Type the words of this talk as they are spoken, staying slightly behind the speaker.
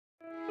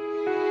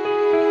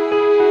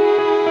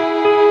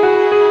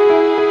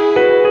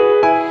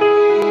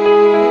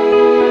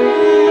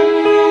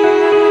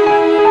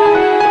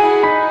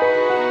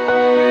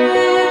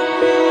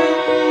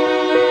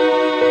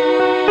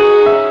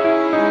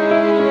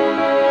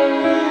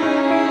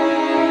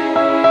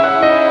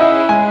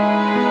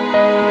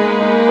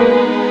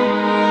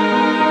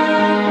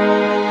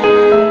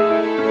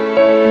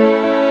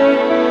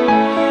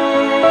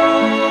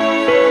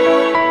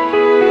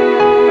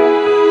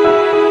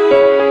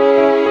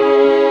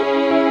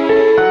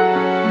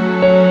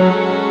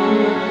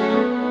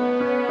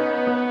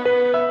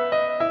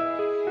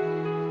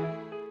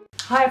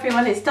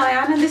everyone, it's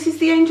Diane and this is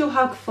the Angel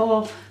Hug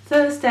for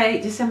Thursday,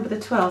 December the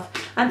 12th.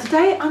 And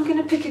today I'm going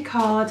to pick a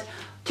card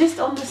just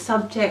on the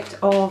subject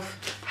of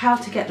how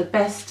to get the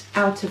best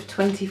out of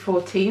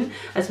 2014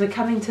 as we're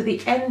coming to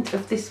the end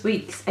of this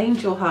week's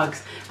Angel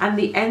Hugs and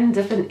the end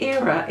of an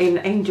era in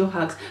Angel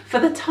Hugs, for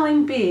the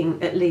time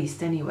being at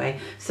least anyway.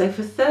 So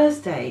for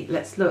Thursday,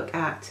 let's look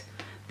at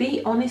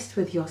be honest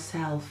with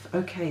yourself.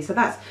 Okay, so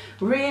that's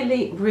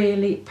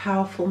really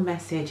powerful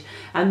message,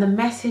 and the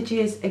message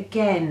is,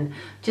 again,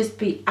 just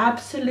be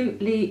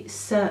absolutely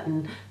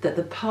certain that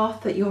the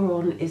path that you're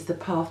on is the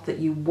path that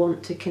you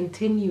want to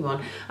continue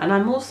on. And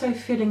I'm also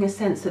feeling a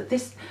sense that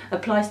this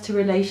applies to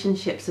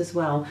relationships as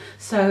well.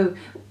 So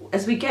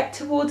as we get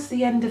towards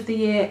the end of the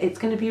year, it's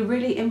going to be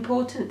really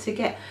important to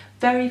get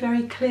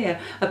very clear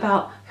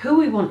about who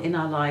we want in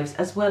our lives,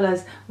 as well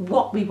as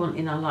what we want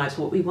in our lives,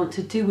 what we want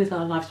to do with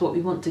our lives, what we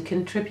want to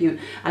contribute,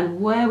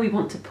 and where we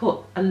want to put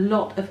a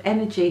lot of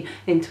energy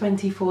in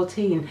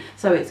 2014.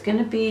 So it's going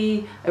to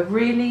be a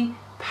really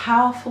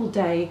powerful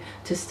day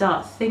to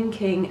start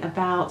thinking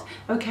about,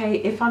 okay,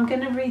 if I'm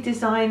going to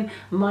redesign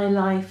my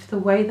life the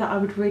way that I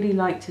would really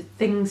like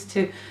things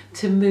to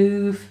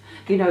move,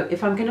 you know,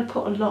 if I'm going to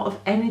put a lot of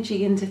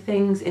energy into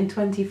things in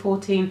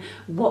 2014,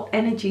 what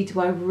energy do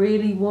I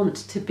really want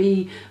to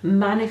be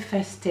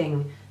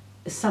manifesting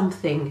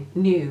something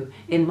new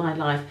in my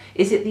life?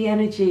 Is it the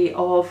energy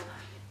of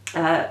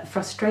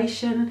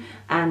frustration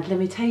and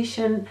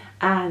limitation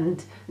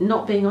and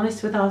not being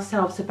honest with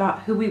ourselves about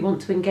who we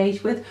want to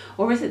engage with?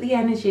 Or is it the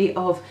energy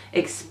of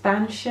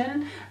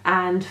expansion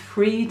and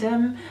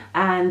freedom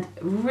and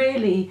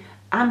really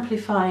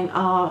amplifying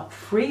our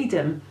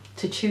freedom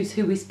to choose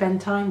who we spend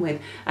time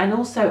with, and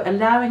also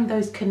allowing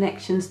those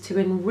connections to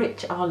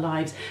enrich our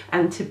lives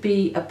and to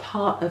be a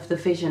part of the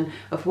vision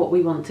of what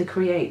we want to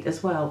create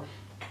as well?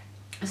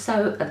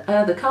 So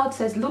the card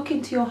says, look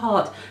into your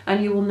heart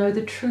and you will know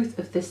the truth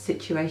of this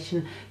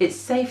situation. It's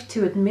safe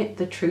to admit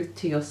the truth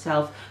to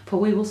yourself, for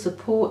we will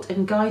support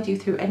and guide you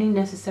through any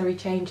necessary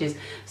changes.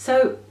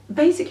 So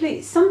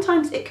basically,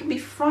 sometimes it can be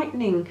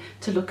frightening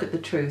to look at the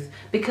truth,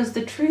 because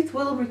the truth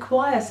will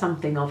require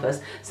something of us.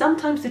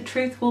 Sometimes the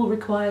truth will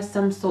require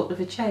some sort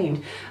of a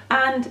change.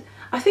 And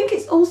I think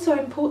it's also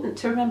important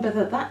to remember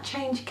that that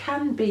change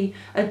can be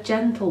a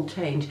gentle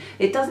change.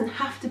 It doesn't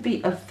have to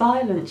be a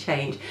violent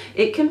change.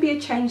 It can be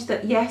a change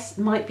that, yes,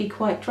 might be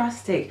quite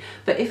drastic,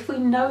 but if we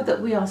know that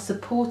we are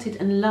supported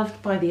and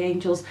loved by the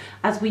angels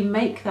as we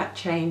make that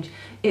change,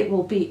 it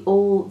will be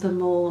all the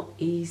more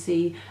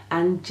easy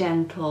and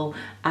gentle,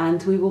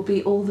 and we will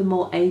be all the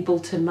more able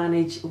to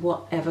manage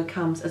whatever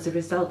comes as a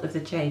result of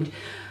the change.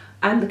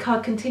 And the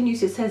card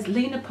continues, it says,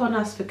 lean upon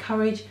us for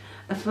courage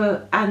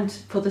and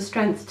for the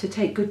strength to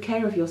take good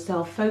care of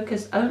yourself.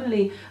 Focus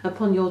only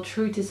upon your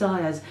true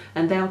desires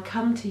and they'll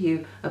come to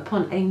you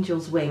upon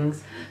angels'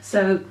 wings.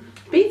 So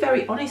be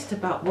very honest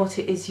about what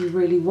it is you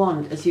really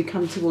want as you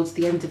come towards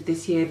the end of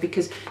this year,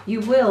 because you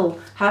will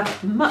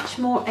have much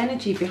more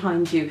energy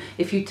behind you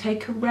if you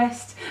take a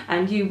rest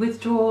and you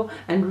withdraw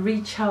and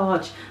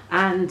recharge.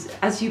 And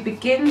as you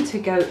begin to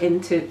go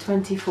into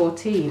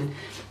 2014,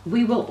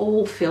 we will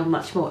all feel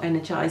much more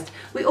energized.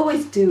 We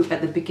always do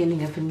at the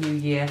beginning of a new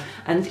year,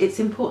 and it's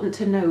important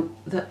to know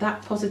that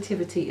that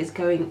positivity is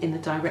going in the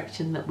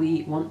direction that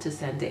we want to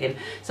send it in.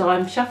 So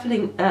I'm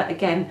shuffling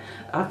again.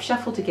 I've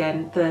shuffled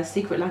again the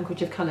Secret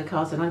Language of Colour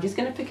cards, and I'm just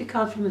going to pick a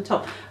card from the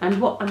top.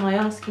 And what am I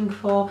asking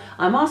for?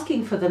 I'm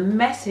asking for the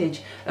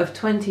message of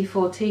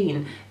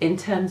 2014 in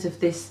terms of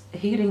this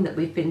healing that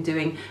we've been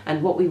doing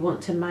and what we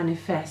want to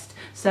manifest.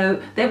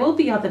 So there will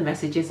be other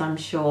messages, I'm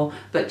sure,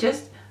 but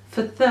just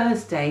for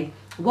Thursday,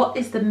 what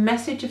is the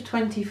message of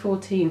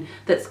 2014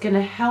 that's going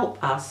to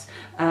help us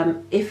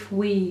if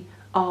we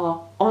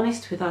are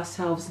honest with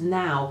ourselves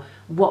now?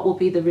 What will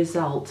be the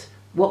result?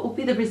 What will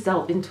be the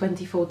result in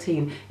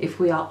 2014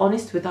 if we are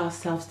honest with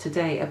ourselves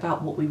today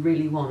about what we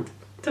really want?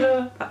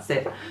 Ta-da, that's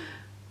it.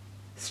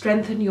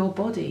 Strengthen your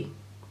body.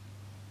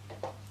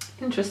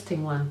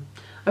 Interesting one.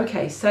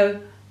 Okay,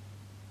 so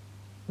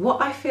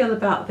what I feel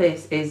about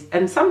this is,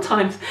 and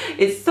sometimes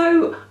it's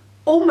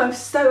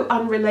almost so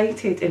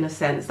unrelated in a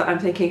sense that I'm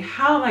thinking,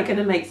 how am I going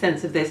to make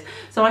sense of this?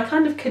 So I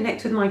kind of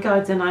connect with my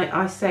guides and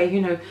I say,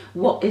 you know,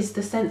 what is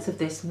the sense of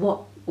this?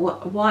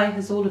 Why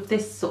has all of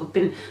this sort of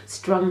been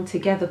strung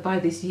together by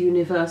this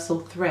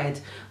universal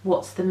thread?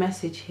 What's the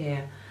message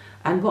here?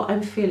 And what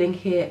I'm feeling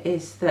here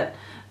is that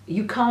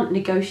you can't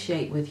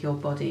negotiate with your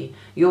body.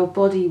 Your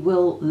body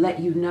will let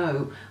you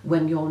know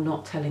when you're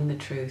not telling the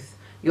truth.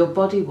 Your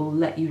body will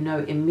let you know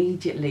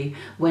immediately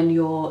when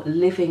you're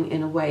living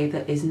in a way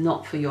that is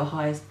not for your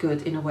highest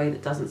good, in a way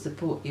that doesn't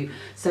support you.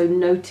 So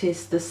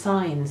notice the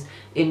signs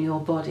in your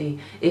body.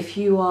 If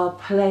you are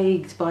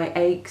plagued by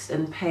aches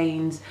and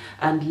pains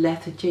and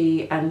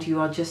lethargy, and you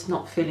are just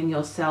not feeling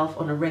yourself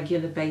on a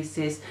regular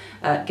basis,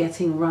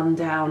 getting run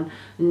down,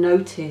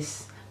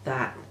 notice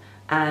that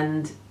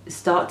and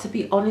start to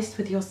be honest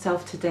with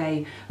yourself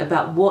today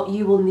about what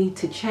you will need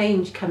to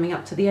change coming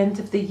up to the end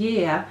of the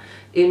year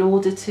in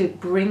order to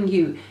bring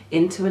you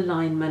into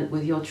alignment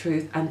with your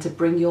truth, and to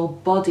bring your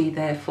body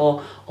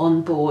therefore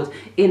on board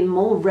in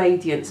more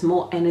radiance,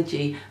 more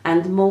energy,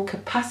 and more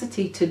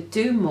capacity to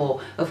do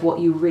more of what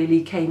you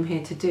really came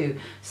here to do.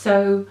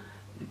 So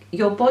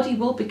your body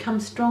will become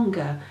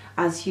stronger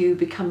as you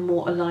become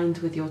more aligned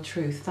with your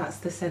truth. That's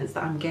the sense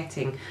that I'm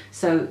getting.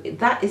 So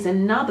that is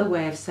another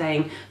way of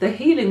saying the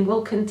healing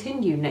will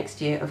continue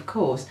next year, of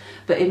course,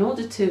 but in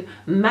order to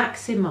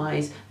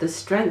maximize the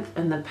strength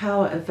and the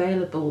power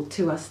available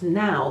to us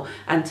now,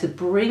 and to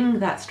bring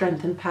that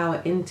strength and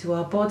power into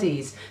our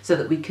bodies so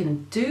that we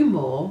can do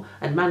more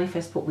and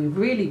manifest what we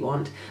really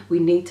want, we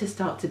need to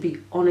start to be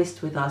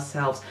honest with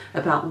ourselves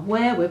about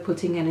where we're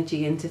putting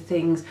energy into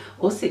things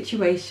or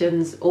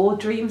situations or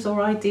dreams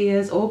or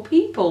ideas or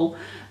people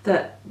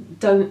that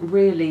don't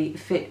really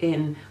fit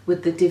in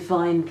with the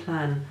divine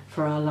plan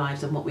for our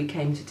lives and what we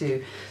came to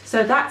do.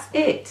 So that's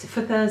it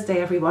for Thursday,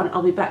 everyone.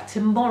 I'll be back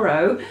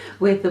tomorrow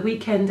with the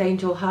weekend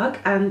angel hug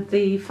and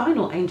the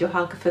final angel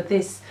hug for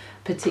this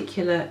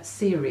particular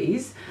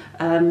series,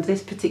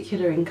 this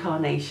particular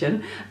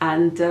incarnation,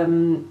 and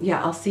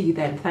yeah, I'll see you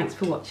then. Thanks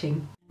for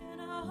watching.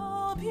 And I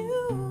hope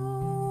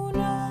you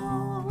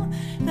know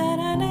that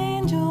an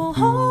angel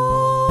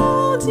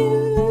holds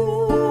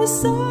you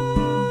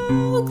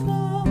so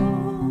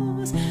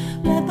close.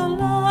 Let the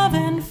love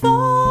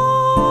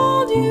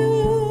enfold you.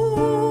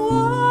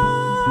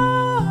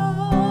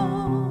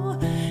 Oh,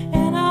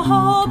 and I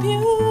hope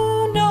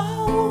you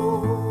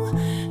know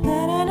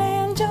that an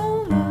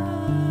angel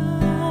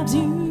loves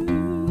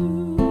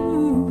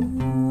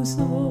you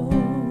so.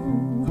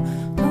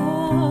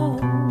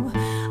 Oh,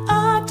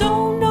 I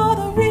don't know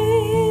the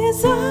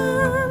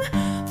reason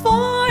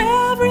for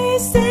every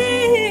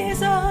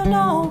season,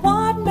 or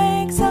what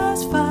makes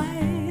us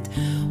fight,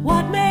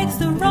 what makes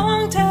the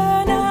wrong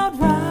turn out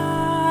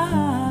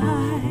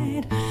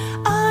right.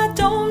 I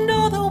don't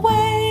know the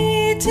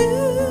way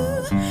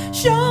to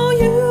show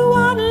you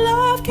what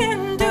love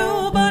can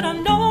do, but I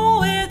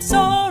know it's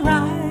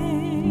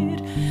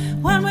alright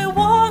when we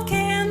walk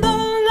in the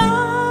light.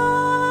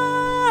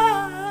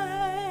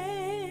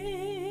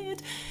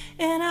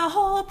 And I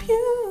hope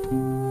you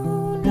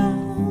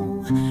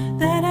know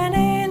that an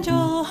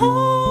angel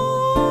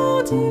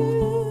holds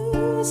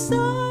you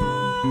so